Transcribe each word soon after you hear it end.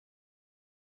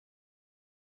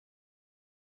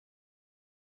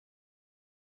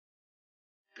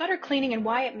Gutter cleaning and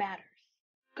why it matters.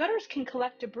 Gutters can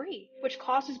collect debris, which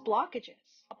causes blockages.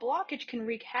 A blockage can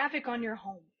wreak havoc on your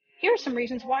home. Here are some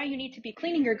reasons why you need to be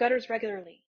cleaning your gutters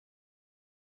regularly.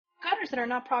 Gutters that are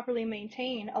not properly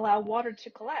maintained allow water to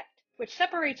collect, which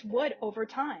separates wood over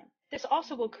time. This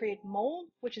also will create mold,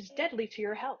 which is deadly to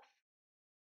your health.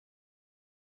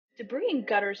 Debris in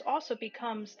gutters also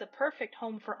becomes the perfect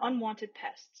home for unwanted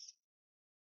pests.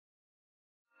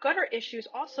 Gutter issues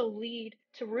also lead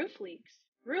to roof leaks.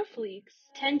 Roof leaks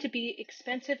tend to be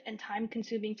expensive and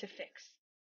time-consuming to fix.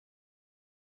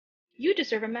 You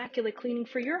deserve immaculate cleaning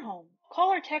for your home.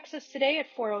 Call or text us today at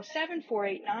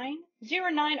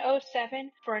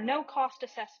 407-489-0907 for a no-cost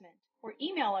assessment, or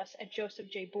email us at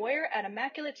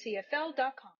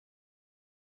josephjboyer@immaculatecfl.com.